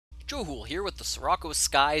Joehoul here with the Sirocco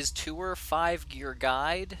Skies Tour 5-gear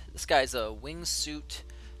guide. This guy's a wingsuit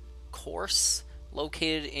course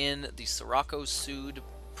located in the Sirocco Sud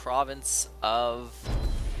province of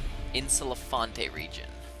Insula Fonte region.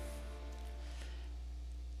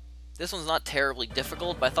 This one's not terribly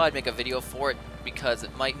difficult, but I thought I'd make a video for it because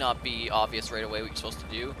it might not be obvious right away what you're supposed to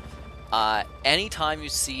do. Anytime you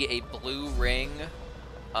see a blue ring,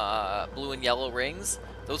 blue and yellow rings,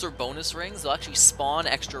 those are bonus rings. They'll actually spawn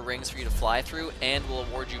extra rings for you to fly through and will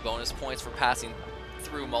award you bonus points for passing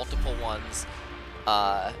through multiple ones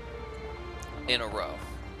in a row.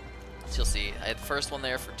 So you'll see, I had the first one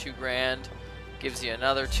there for 2 grand, gives you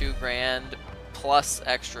another 2 grand plus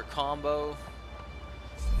extra combo,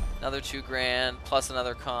 another 2 grand plus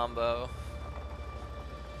another combo,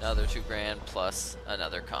 another 2 grand plus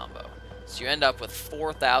another combo. So you end up with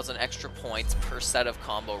 4,000 extra points per set of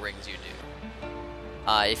combo rings you do.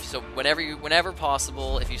 Whenever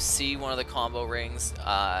possible, if you see one of the combo rings,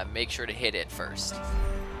 make sure to hit it first.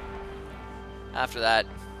 After that,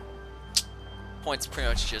 points pretty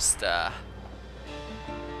much just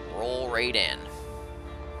roll right in.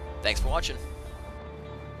 Thanks for watching.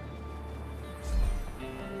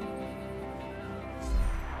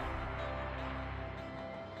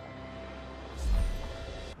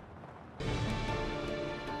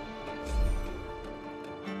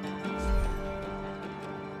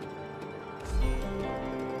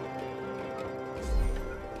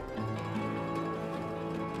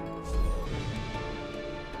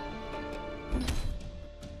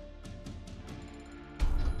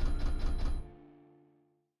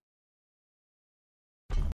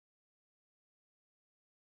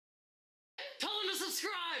 Tell them to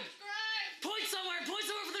subscribe! Point somewhere for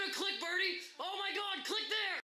them to click, Birdie! Oh my god, click there!